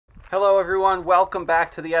Hello everyone, welcome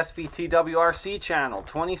back to the SVTWRC channel,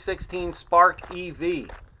 2016 Spark EV.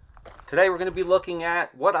 Today we're going to be looking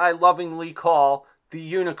at what I lovingly call the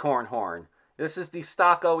unicorn horn. This is the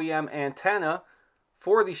stock OEM antenna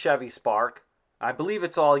for the Chevy Spark. I believe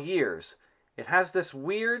it's all years. It has this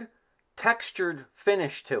weird textured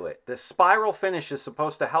finish to it. This spiral finish is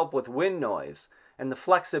supposed to help with wind noise, and the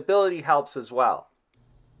flexibility helps as well.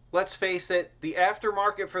 Let's face it, the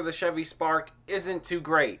aftermarket for the Chevy Spark isn't too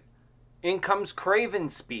great. In comes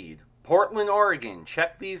Cravenspeed, Portland, Oregon.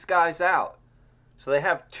 Check these guys out. So they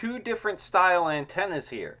have two different style antennas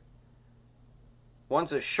here.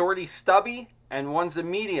 One's a Shorty stubby and one's a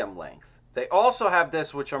medium length. They also have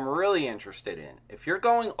this, which I'm really interested in. If you're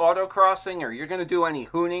going autocrossing or you're going to do any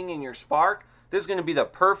hooning in your Spark, this is going to be the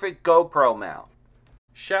perfect GoPro mount.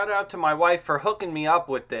 Shout out to my wife for hooking me up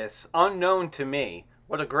with this, unknown to me.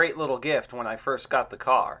 What a great little gift when I first got the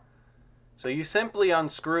car. So you simply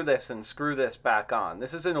unscrew this and screw this back on.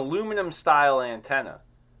 This is an aluminum style antenna.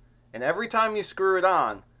 And every time you screw it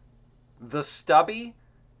on, the stubby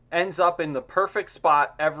ends up in the perfect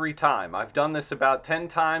spot every time. I've done this about 10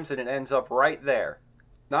 times and it ends up right there.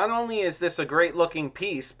 Not only is this a great looking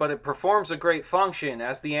piece, but it performs a great function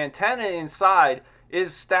as the antenna inside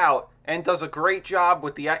is stout and does a great job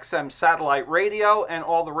with the XM satellite radio and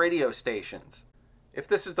all the radio stations. If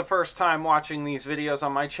this is the first time watching these videos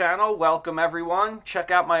on my channel, welcome everyone. Check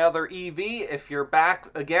out my other EV. If you're back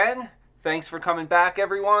again, thanks for coming back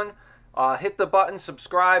everyone. Hit the button,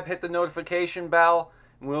 subscribe, hit the notification bell,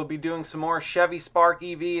 and we'll be doing some more Chevy Spark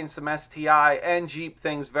EV and some STI and Jeep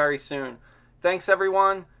things very soon. Thanks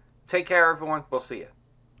everyone. Take care everyone. We'll see you.